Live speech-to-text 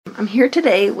I'm here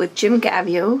today with Jim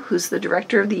Gavio, who's the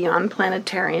director of the Yahn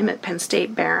Planetarium at Penn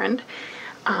State Behrend.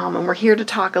 And we're here to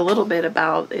talk a little bit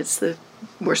about,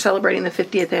 we're celebrating the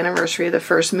 50th anniversary of the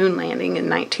first moon landing in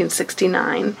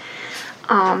 1969.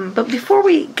 But before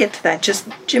we get to that, just,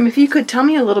 Jim, if you could tell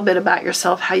me a little bit about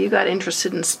yourself, how you got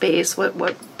interested in space,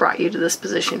 what brought you to this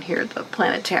position here at the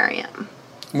planetarium?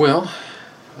 Well,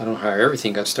 I don't know how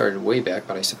everything got started way back,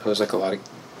 but I suppose like a lot of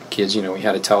kids, we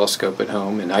had a telescope at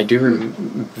home, and I do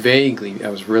vaguely, I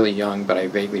was really young, but I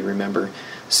vaguely remember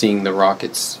seeing the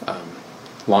rockets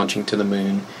launching to the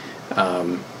moon,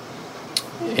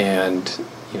 and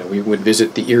we would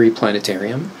visit the Yahn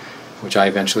Planetarium, which I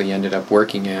eventually ended up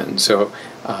working at, and so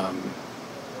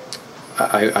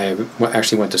I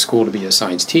actually went to school to be a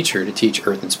science teacher, to teach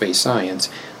Earth and space science,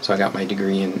 so I got my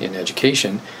degree in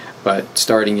education, but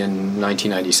starting in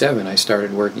 1997, I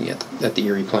started working at the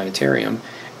Yahn Planetarium,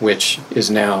 which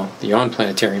is now the Yahn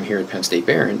Planetarium here at Penn State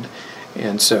Behrend,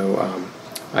 and so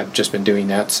I've just been doing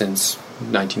that since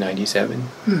 1997.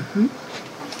 Mm-hmm.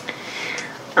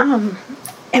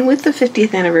 And with the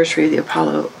 50th anniversary of the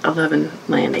Apollo 11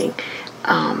 landing,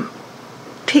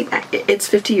 it's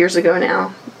 50 years ago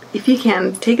now. If you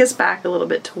can, take us back a little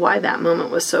bit to why that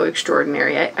moment was so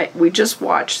extraordinary. We just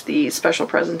watched the special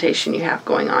presentation you have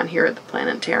going on here at the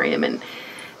planetarium, and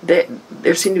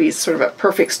there seemed to be sort of a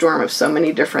perfect storm of so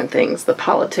many different things: the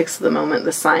politics of the moment,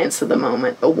 the science of the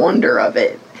moment, the wonder of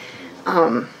it.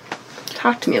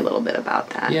 Talk to me a little bit about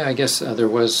that. Yeah, I guess there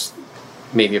was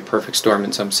maybe a perfect storm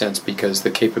in some sense, because the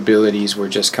capabilities were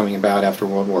just coming about after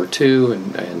World War II,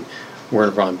 and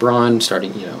Werner von Braun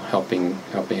starting, helping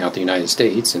out the United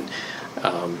States, and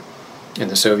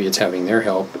the Soviets having their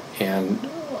help, and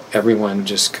everyone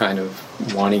just kind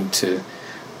of wanting to,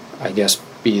 I guess,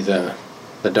 be the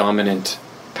dominant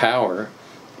power,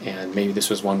 and maybe this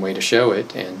was one way to show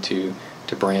it, and to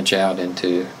branch out and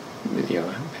to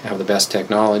have the best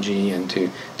technology, and to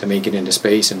make it into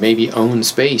space, and maybe own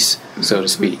space, so to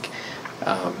speak.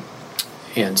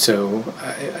 And so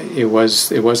it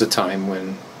was a time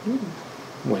when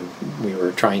we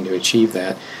were trying to achieve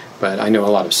that. But I know a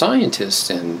lot of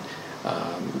scientists and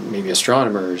maybe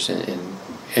astronomers and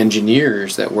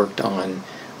engineers that worked on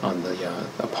the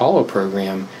Apollo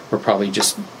program were probably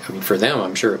just, for them,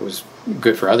 I'm sure it was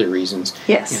good for other reasons.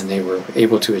 Yes. And they were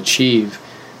able to achieve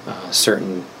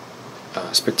certain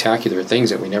spectacular things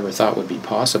that we never thought would be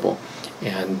possible.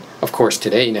 And of course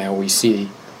today, now we see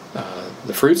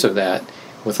the fruits of that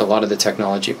with a lot of the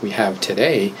technology we have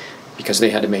today, because they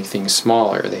had to make things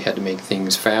smaller, they had to make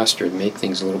things faster, make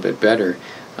things a little bit better.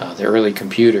 The early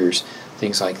computers,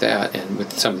 things like that, and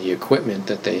with some of the equipment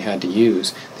that they had to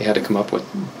use, they had to come up with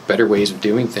better ways of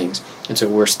doing things. And so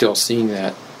we're still seeing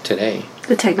that today.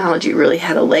 The technology really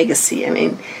had a legacy.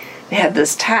 They had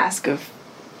this task of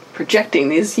projecting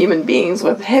these human beings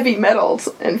with heavy metals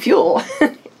and fuel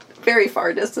very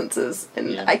far distances,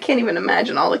 and yeah. I can't even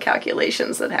imagine all the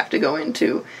calculations that have to go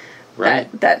into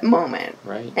that moment.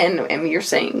 Right. And you're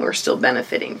saying we're still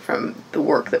benefiting from the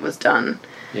work that was done.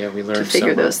 Yeah, we learned to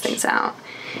figure those things out.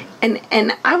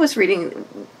 And I was reading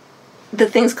the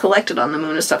things collected on the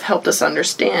moon and stuff helped us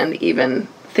understand even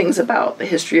things about the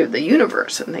history of the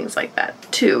universe and things like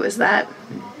that too. Is that?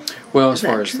 Well, as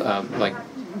far as like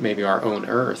maybe our own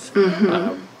Earth,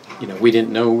 we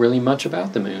didn't know really much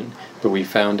about the moon, but we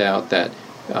found out that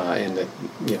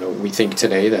we think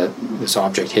today that this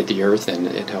object hit the Earth and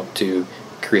it helped to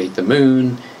create the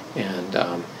moon, and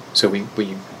so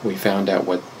we found out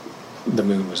what the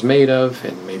moon was made of,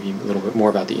 and maybe a little bit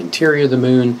more about the interior of the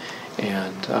moon,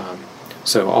 and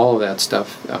so all of that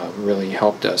stuff really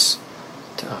helped us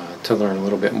to learn a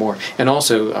little bit more. And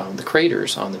also the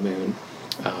craters on the moon.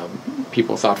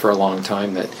 People thought for a long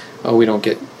time that, we don't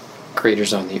get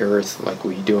craters on the Earth like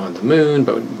we do on the moon,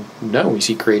 but no, we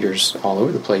see craters all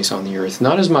over the place on the Earth.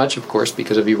 Not as much, of course,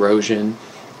 because of erosion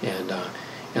and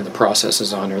the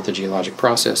processes on Earth, the geologic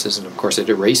processes, and of course it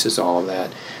erases all of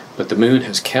that. But the moon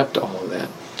has kept all of that.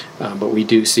 But we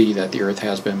do see that the Earth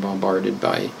has been bombarded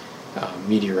by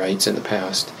meteorites in the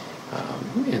past.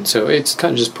 And so it's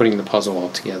kind of just putting the puzzle all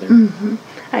together. Mm-hmm.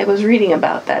 I was reading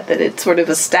about that it's sort of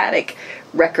a static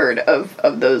record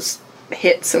of those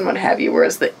hits and what have you,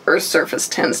 whereas the Earth's surface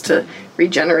tends to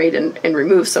regenerate and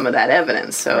remove some of that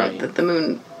evidence. So right. That the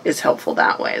moon is helpful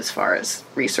that way as far as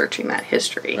researching that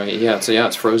history. Right. Yeah. So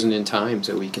it's frozen in time,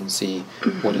 so we can see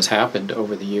what has happened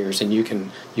over the years, and you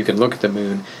can look at the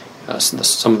moon.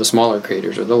 Some of the smaller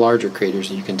craters or the larger craters,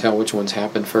 and you can tell which ones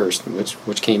happened first, and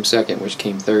which came second, which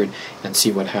came third, and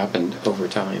see what happened over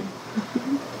time.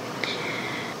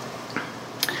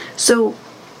 So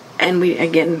and we,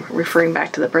 again, referring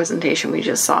back to the presentation we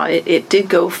just saw, it did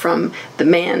go from the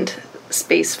manned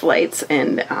space flights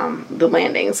and the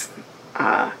landings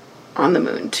on the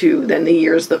moon to then the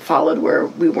years that followed where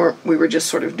we were just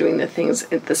sort of doing the things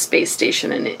at the space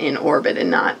station and in orbit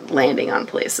and not landing on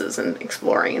places and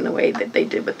exploring in the way that they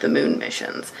did with the moon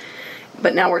missions.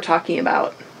 But now we're talking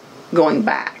about going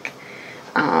back.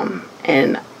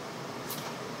 And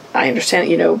I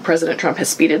understand, President Trump has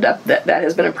speeded up, that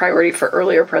has been a priority for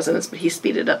earlier presidents, but he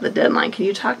speeded up the deadline. Can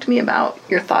you talk to me about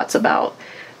your thoughts about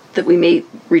that we may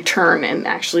return and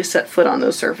actually set foot on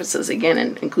those surfaces again,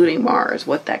 and including Mars,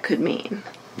 what that could mean?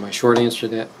 My short answer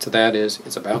to that is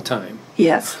it's about time.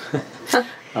 Yes.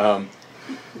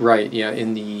 Right, yeah.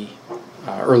 In the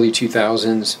early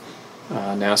 2000s,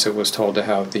 NASA was told to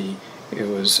have it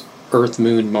was Earth,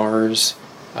 Moon, Mars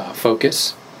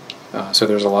focus. So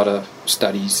there's a lot of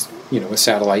studies, with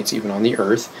satellites even on the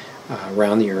Earth,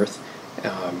 around the Earth,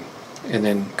 and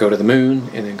then go to the Moon,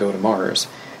 and then go to Mars.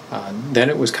 Then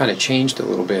it was kind of changed a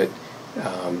little bit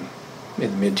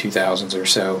in the mid-2000s or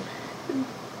so,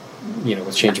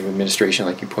 with change of administration,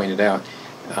 like you pointed out,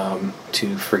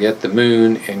 to forget the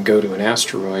Moon and go to an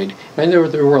asteroid. And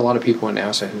there were a lot of people in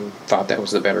NASA who thought that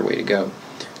was the better way to go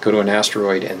to an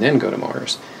asteroid and then go to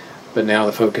Mars. But now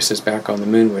the focus is back on the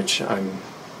Moon, which I'm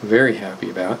very happy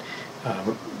about,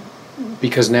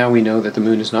 because now we know that the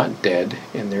Moon is not dead,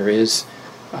 and there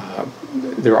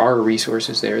are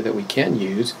resources there that we can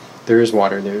use. There is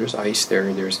water, there's ice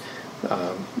there, there's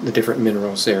the different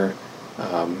minerals there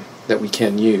that we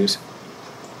can use.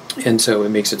 And so it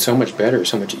makes it so much better,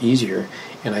 so much easier.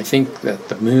 And I think that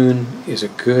the Moon is a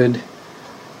good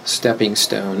stepping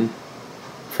stone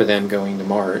for then going to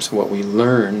Mars. What we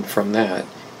learn from that,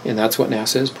 and that's what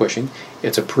NASA is pushing.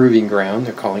 It's a proving ground.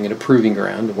 They're calling it a proving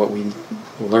ground. What we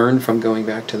learn from going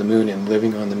back to the Moon and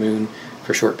living on the Moon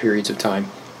for short periods of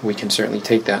time, we can certainly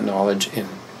take that knowledge and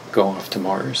go off to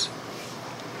Mars.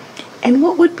 And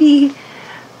what would be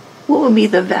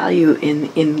the value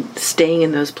in staying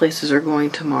in those places or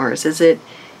going to Mars? Is it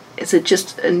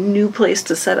just a new place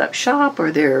to set up shop,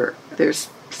 or there's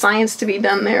science to be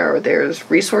done there, or there's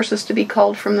resources to be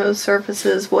culled from those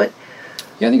surfaces? What?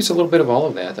 Yeah, I think it's a little bit of all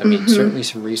of that. I mean, certainly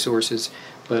some resources,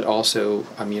 but also,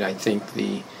 I think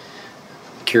the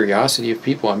curiosity of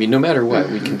people. No matter what,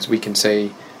 we can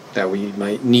say that we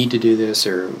might need to do this,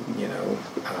 or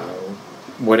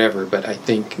whatever. But I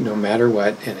think no matter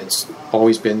what, and it's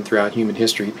always been throughout human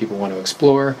history, people want to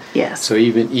explore. Yes. So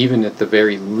even at the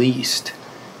very least,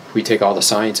 if we take all the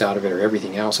science out of it or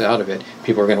everything else out of it,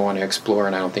 people are going to want to explore,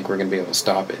 and I don't think we're going to be able to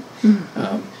stop it.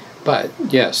 But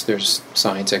yes, there's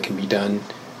science that can be done,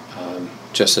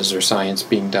 just as there's science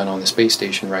being done on the space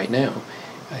station right now,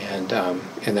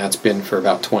 and that's been for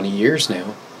about 20 years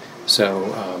now.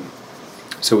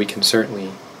 So we can certainly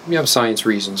have science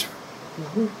reasons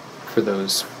for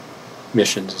those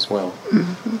missions as well.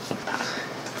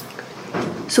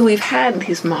 So we've had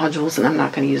these modules, and I'm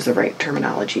not going to use the right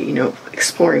terminology,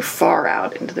 exploring far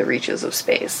out into the reaches of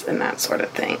space and that sort of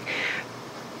thing.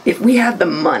 If we have the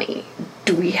money,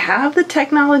 do we have the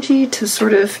technology to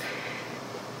sort of,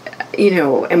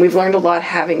 and we've learned a lot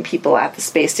having people at the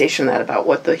space station about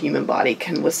what the human body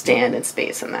can withstand in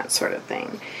space and that sort of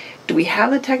thing. Do we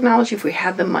have the technology, if we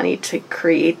had the money, to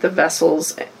create the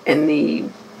vessels and the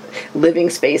living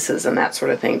spaces and that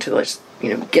sort of thing to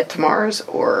get to Mars,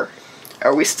 or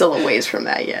are we still a ways from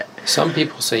that yet? Some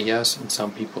people say yes, and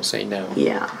some people say no.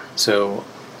 Yeah. So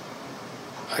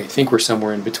I think we're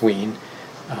somewhere in between.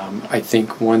 I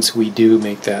think once we do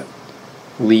make that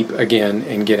leap again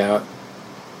and get out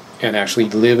and actually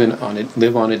live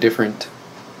on a different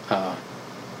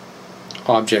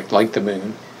object like the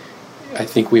Moon, I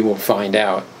think we will find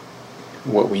out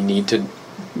where we need to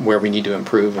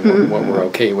improve and what we're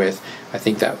okay with. I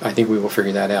think we will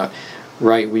figure that out.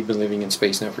 Right, we've been living in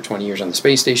space now for 20 years on the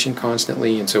space station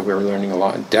constantly, and so we're learning a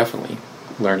lot, definitely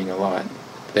learning a lot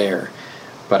there.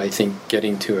 But I think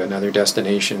getting to another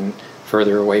destination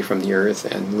further away from the Earth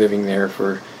and living there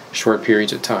for short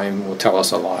periods of time will tell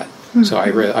us a lot. So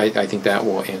I think that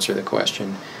will answer the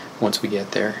question once we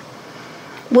get there.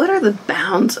 What are the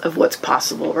bounds of what's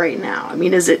possible right now?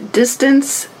 Is it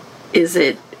distance? Is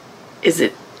it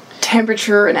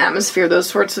temperature and atmosphere? Those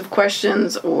sorts of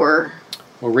questions, or?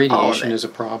 Well, radiation is a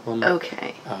problem.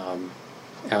 Okay.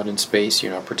 Out in space,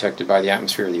 you're not protected by the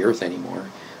atmosphere of the Earth anymore,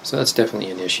 so that's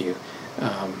definitely an issue.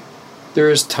 There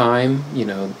is time,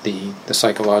 the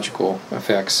psychological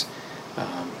effects.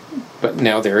 But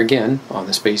now there again, on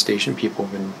the space station, people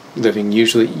have been living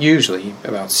usually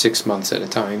about 6 months at a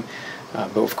time.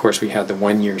 But of course we had the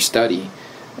 1 year study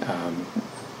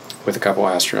with a couple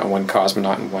astronaut, one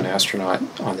cosmonaut and one astronaut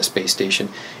on the space station,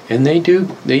 and they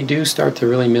do start to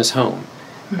really miss home.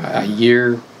 A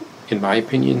year, in my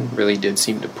opinion, really did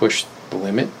seem to push the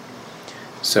limit.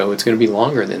 So it's going to be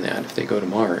longer than that if they go to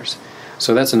Mars.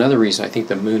 So that's another reason I think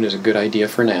the moon is a good idea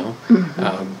for now.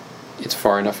 It's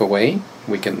far enough away.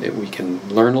 We can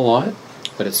learn a lot,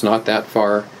 but it's not that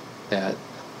far that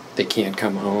they can't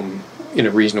come home in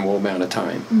a reasonable amount of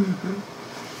time.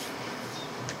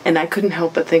 And I couldn't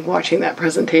help but think, watching that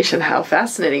presentation, how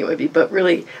fascinating it would be. But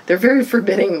really, they're very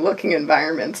forbidding looking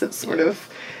environments. It's sort of,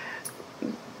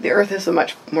 the Earth is a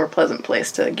much more pleasant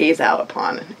place to gaze out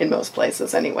upon in most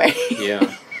places anyway.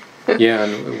 Yeah,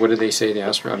 and what did they say, the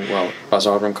astronaut? Well, Buzz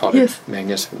Aldrin called it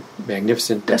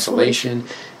magnificent desolation.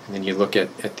 And then you look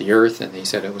at the Earth, and they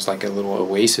said it was like a little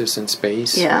oasis in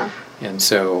space. Yeah. And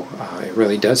so it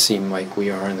really does seem like we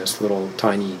are in this little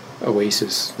tiny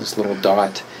oasis, this little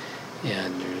dot,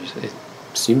 and it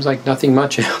seems like nothing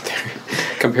much out there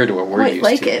compared to what we're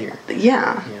used to here.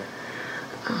 Yeah.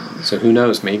 So who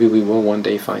knows? Maybe we will one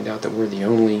day find out that we're the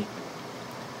only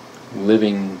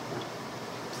living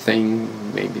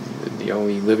thing, maybe the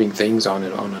only living things on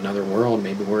another world.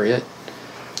 Maybe we're it.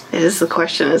 It is the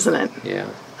question, isn't it? Yeah.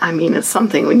 I mean, it's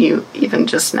something when you, even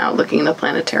just now looking in the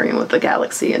planetarium with the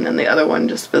galaxy, and then the other one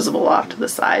just visible off to the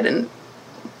side, and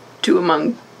two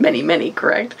among many, many,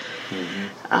 correct?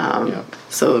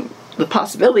 So the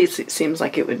possibility seems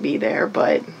like it would be there,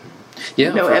 but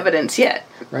no evidence yet.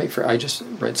 Right. I just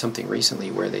read something recently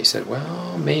where they said,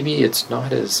 well, maybe it's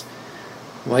not as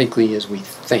likely as we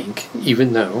think,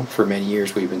 even though for many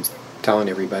years we've been telling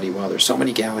everybody, well, there's so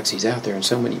many galaxies out there and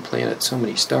so many planets, so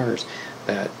many stars,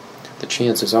 that the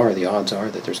chances are, the odds are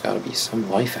that there's got to be some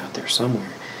life out there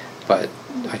somewhere. But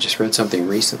I just read something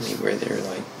recently where they're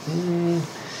like,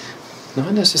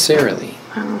 not necessarily.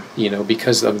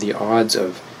 Because of the odds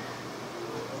of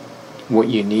what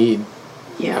you need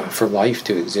for life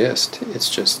to exist. It's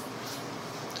just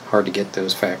hard to get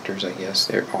those factors, I guess.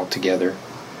 They're all together.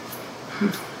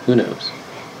 Who knows?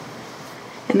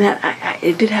 And that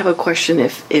I did have a question,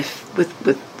 if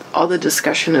with all the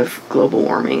discussion of global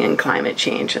warming and climate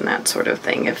change and that sort of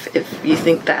thing, if you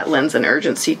think that lends an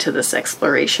urgency to this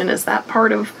exploration, is that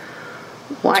part of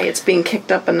why it's being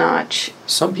kicked up a notch?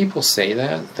 Some people say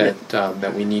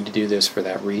that we need to do this for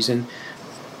that reason.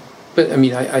 But I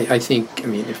mean, I think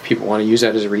if people want to use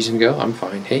that as a reason to go, I'm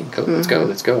fine. Hey, go, let's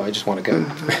go. I just want to go.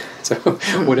 So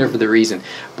whatever the reason.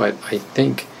 But I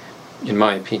think, in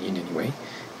my opinion anyway,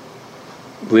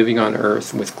 living on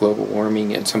Earth with global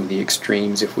warming and some of the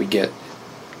extremes, if we get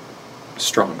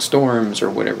strong storms or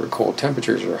whatever, cold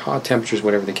temperatures or hot temperatures,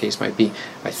 whatever the case might be,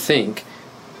 I think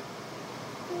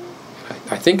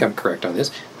I'm correct on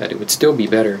this, that it would still be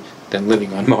better than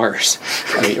living on Mars,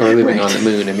 or living on the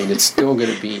moon. I mean, it's still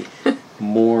going to be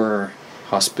more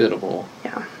hospitable,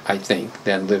 I think,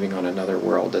 than living on another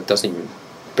world that doesn't even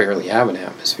barely have an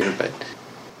atmosphere. But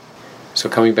so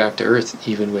coming back to Earth,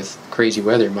 even with crazy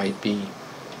weather, might be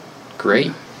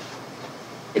great.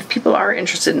 If people are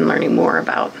interested in learning more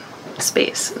about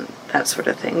space and that sort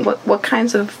of thing, what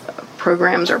kinds of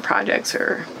programs or projects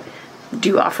do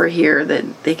you offer here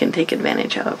that they can take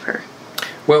advantage of? Or?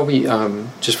 Well, we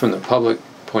just from the public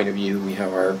point of view, we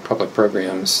have our public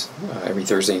programs every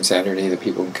Thursday and Saturday that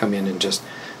people can come in and just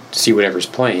see whatever's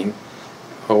playing.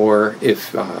 Or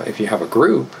if you have a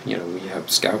group, we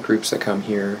have scout groups that come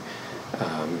here.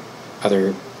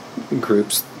 Other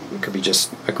groups, it could be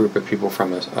just a group of people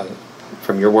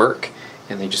from your work,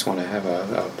 and they just want to have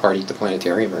a party at the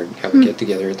planetarium or have a get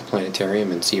together at the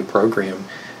planetarium and see a program.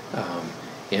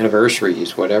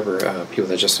 Anniversaries, whatever, people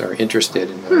that just are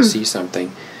interested and want to see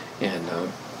something.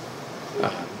 And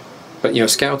but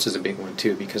scouts is a big one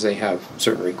too, because they have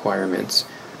certain requirements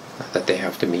that they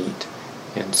have to meet,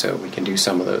 and so we can do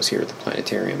some of those here at the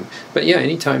planetarium. But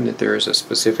anytime that there is a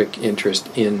specific interest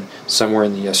in somewhere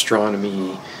in the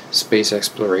astronomy, space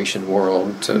exploration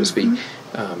world, so to speak,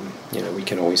 we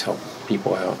can always help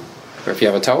people out. Or if you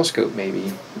have a telescope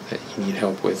maybe that you need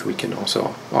help with, we can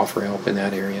also offer help in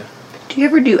that area. Do you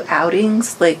ever do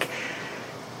outings, like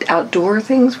outdoor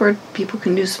things where people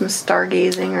can do some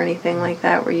stargazing or anything like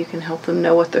that, where you can help them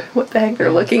know what the heck they're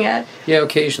looking at? Yeah,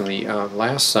 occasionally.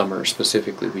 Last summer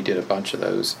specifically, we did a bunch of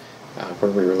those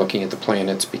where we were looking at the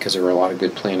planets, because there were a lot of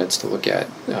good planets to look at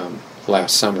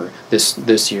last summer.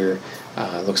 This year,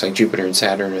 it looks like Jupiter and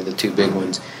Saturn are the two big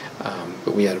ones,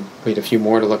 but we had a few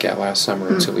more to look at last summer,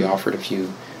 and so we offered a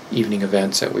few evening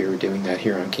events that we were doing that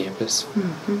here on campus.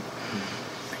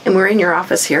 And we're in your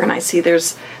office here, and I see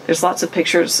there's lots of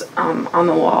pictures on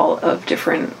the wall of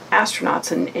different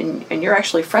astronauts, and you're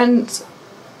actually friends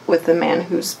with a man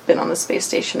who's been on the space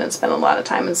station and spent a lot of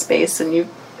time in space, and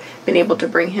you've been able to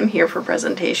bring him here for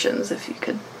presentations. If you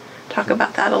could talk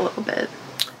about that a little bit.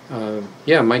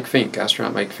 Yeah, Mike Fink,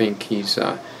 astronaut Mike Fink. He's,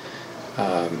 I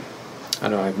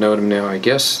don't know, I've known him now, I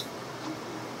guess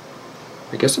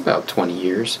about 20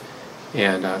 years.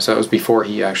 And so it was before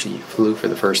he actually flew for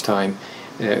the first time.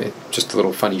 Just a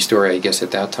little funny story, I guess,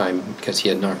 at that time, because he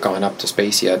had not gone up to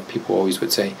space yet. People always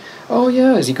would say, "Oh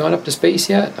yeah, has he gone up to space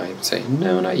yet?" And I would say,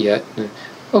 "No, not yet."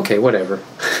 Okay, whatever.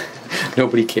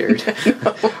 Nobody cared.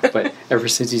 No. But ever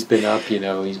since he's been up,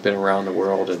 he's been around the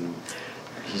world, and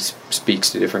he speaks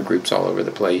to different groups all over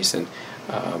the place. And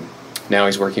now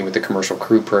he's working with the Commercial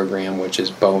Crew Program, which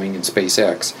is Boeing and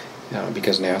SpaceX,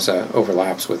 because NASA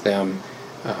overlaps with them,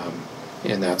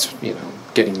 and that's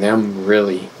getting them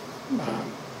really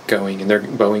going. And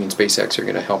Boeing and SpaceX are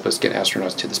going to help us get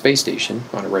astronauts to the space station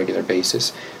on a regular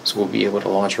basis. So we'll be able to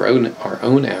launch our own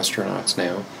astronauts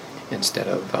now, instead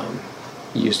of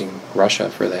using Russia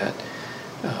for that,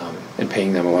 and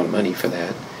paying them a lot of money for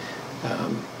that.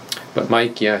 But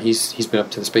Mike, yeah, he's been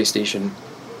up to the space station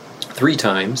 3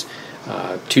 times,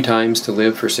 2 times to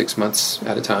live for 6 months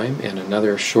at a time, and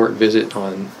another short visit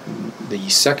on the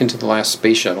second to the last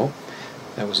space shuttle.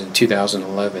 That was in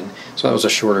 2011, so that was a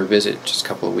shorter visit, just a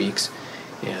couple of weeks.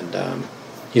 And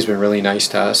he's been really nice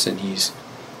to us, and he's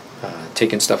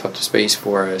taken stuff up to space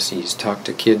for us. He's talked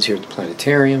to kids here at the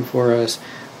planetarium for us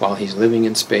while he's living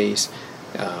in space,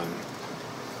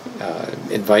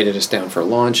 invited us down for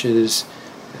launches.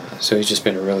 So he's just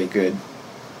been a really good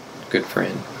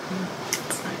friend.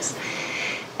 That's nice.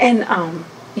 And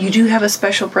you do have a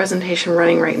special presentation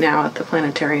running right now at the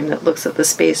planetarium that looks at the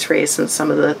space race and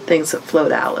some of the things that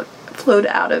flowed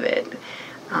out of it.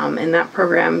 And that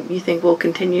program, you think, will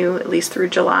continue at least through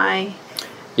July?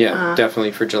 Yeah,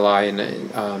 definitely for July,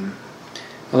 and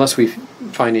unless we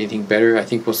find anything better, I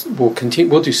think we'll continue.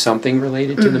 We'll do something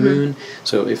related to the moon.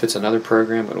 So if it's another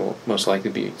program, it'll most likely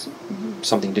be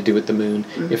something to do with the moon.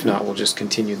 If not, we'll just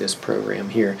continue this program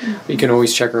here. You can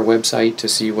always check our website to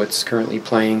see what's currently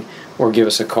playing, or give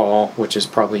us a call, which is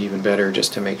probably even better,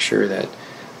 just to make sure that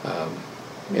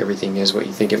everything is what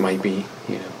you think it might be.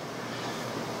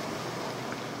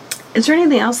 Is there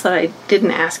anything else that I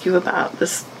didn't ask you about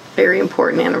this very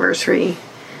important anniversary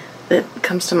that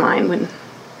comes to mind when?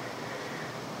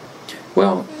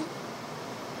 Well,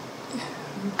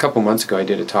 a couple months ago I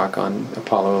did a talk on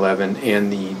Apollo 11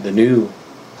 and the new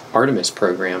Artemis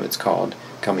program, it's called,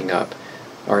 coming up.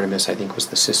 Artemis, I think, was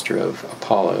the sister of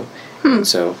Apollo. And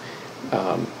so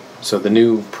the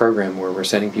new program where we're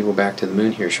sending people back to the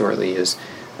moon here shortly is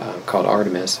called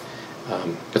Artemis.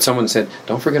 But someone said,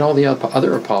 don't forget all the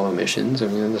other Apollo missions. I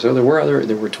mean, so there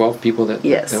were 12 people that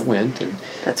went, and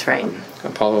that's right.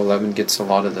 Apollo 11 gets a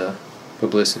lot of the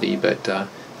publicity, but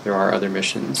there are other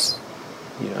missions,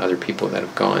 other people that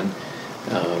have gone.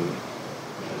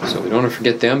 So we don't want to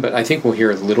forget them, but I think we'll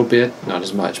hear a little bit, not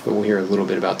as much, but we'll hear a little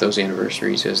bit about those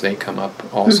anniversaries as they come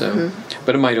up also.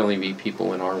 But it might only be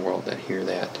people in our world that hear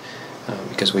that,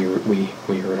 because we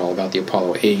heard all about the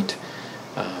Apollo 8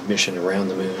 mission around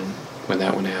the moon when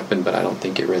that one happened, but I don't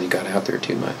think it really got out there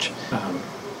too much.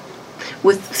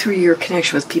 Through your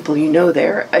connection with people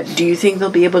there, do you think they'll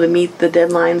be able to meet the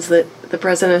deadlines that the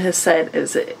president has set?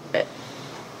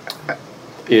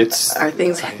 Are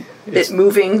things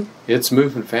moving? It's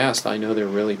moving fast. I know they're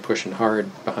really pushing hard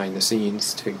behind the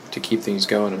scenes to keep things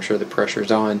going. I'm sure the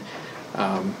pressure's on.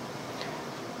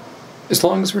 As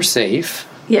long as we're safe,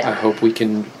 I hope we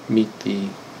can meet the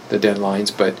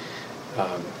deadlines, but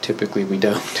typically we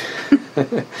don't.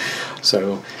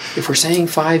 So if we're saying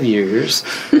 5 years,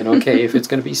 then okay, if it's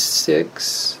going to be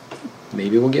 6,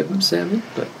 maybe we'll give them 7,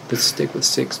 but let's stick with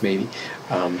 6 maybe.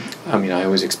 I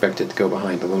always expect it to go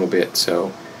behind a little bit,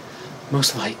 so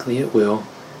most likely it will,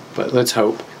 but let's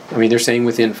hope. They're saying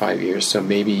within 5 years, so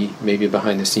maybe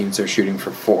behind the scenes they're shooting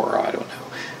for 4, I don't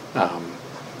know.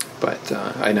 But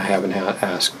I haven't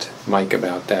asked Mike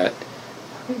about that.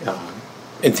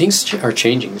 And things are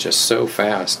changing just so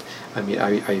fast.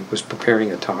 I was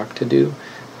preparing a talk to do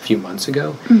a few months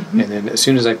ago, and then as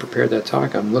soon as I prepared that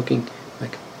talk, I'm looking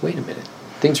like, wait a minute,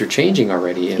 things are changing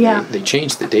already, and they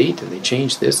changed the date, and they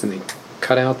changed this, and they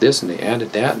cut out this, and they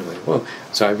added that, and I'm like, whoa.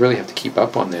 So I really have to keep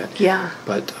up on that. Yeah.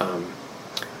 But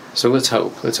so let's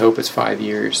hope it's 5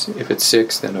 years. If it's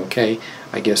 6, then okay.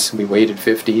 I guess we waited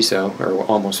 50, or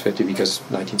almost 50, because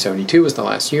 1972 was the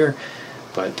last year,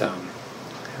 but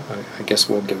I guess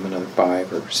we'll give them another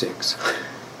 5 or 6.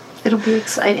 It'll be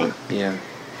exciting. Yeah,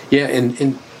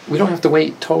 and we don't have to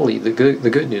wait totally. The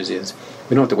good news is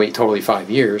we don't have to wait totally 5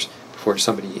 years before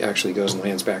somebody actually goes and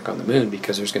lands back on the moon,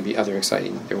 because there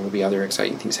will be other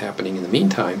exciting things happening in the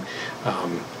meantime.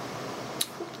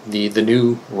 The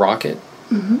new rocket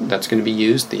that's going to be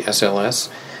used, the SLS,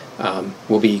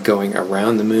 will be going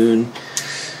around the moon.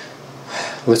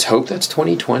 Let's hope that's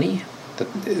 2020. That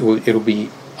it'll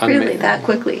be unmanned. Really, that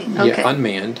quickly? Okay. Yeah,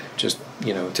 unmanned, just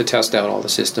to test out all the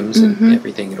systems and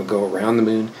everything. It'll go around the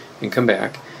moon and come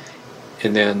back,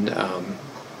 and then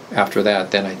after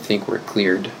that, then I think we're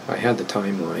cleared. I had the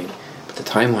timeline, but the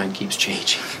timeline keeps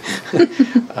changing.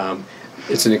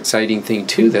 It's an exciting thing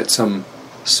too that some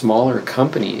smaller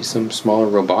companies, some smaller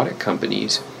robotic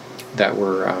companies that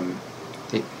were,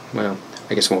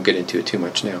 I guess we won't get into it too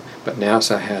much now, but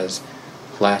NASA has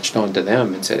latched onto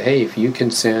them and said, hey, if you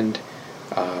can send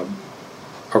a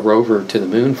rover to the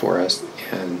moon for us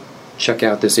and check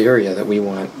out this area that we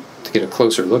want to get a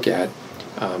closer look at,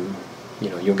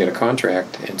 you'll get a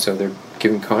contract. And so they're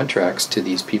giving contracts to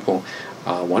these people.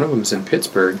 One of them's in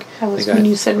Pittsburgh. That was when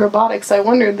you said robotics. I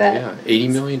wondered that. Yeah, $80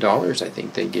 million I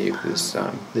think they gave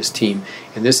this team.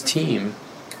 And this team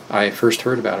I first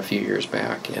heard about a few years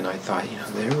back, and I thought,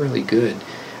 they're really good.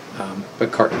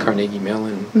 But Carnegie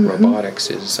Mellon Robotics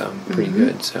is pretty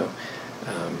good. So,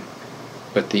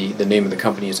 but the name of the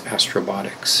company is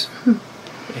Astrobotics.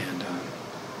 And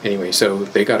anyway, so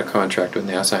they got a contract with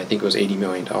NASA. I think it was $80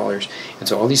 million. And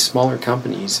so all these smaller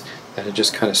companies that had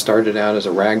just kind of started out as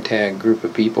a ragtag group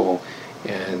of people,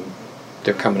 and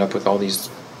they're coming up with all these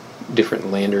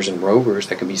different landers and rovers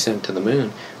that can be sent to the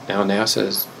moon. Now NASA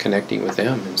is connecting with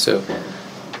them, and so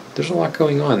there's a lot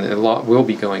going on. A lot will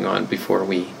be going on before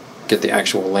we get the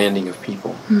actual landing of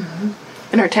people.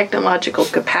 And our technological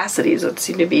capacities would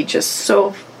seem to be just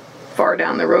so far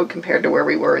down the road compared to where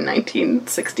we were in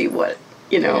 1960.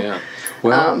 Yeah.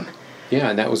 Well,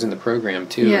 and that was in the program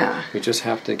too. Yeah. We just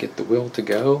have to get the will to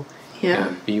go. Yeah.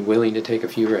 And be willing to take a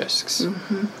few risks.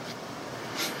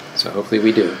 So hopefully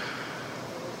we do.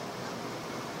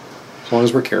 As long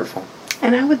as we're careful.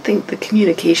 And I would think the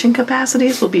communication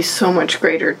capacities will be so much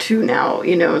greater too now,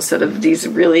 instead of these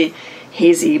really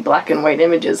hazy black and white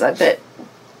images. I bet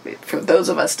for those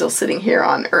of us still sitting here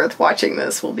on Earth watching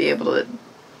this, we'll be able to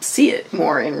see it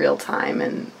more in real time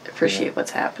and appreciate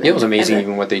what's happening. It was amazing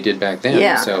even what they did back then.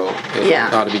 Yeah. So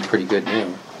it ought to be pretty good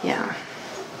now. Yeah.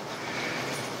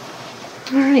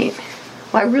 All right.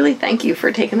 Well, I really thank you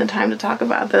for taking the time to talk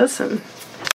about this, and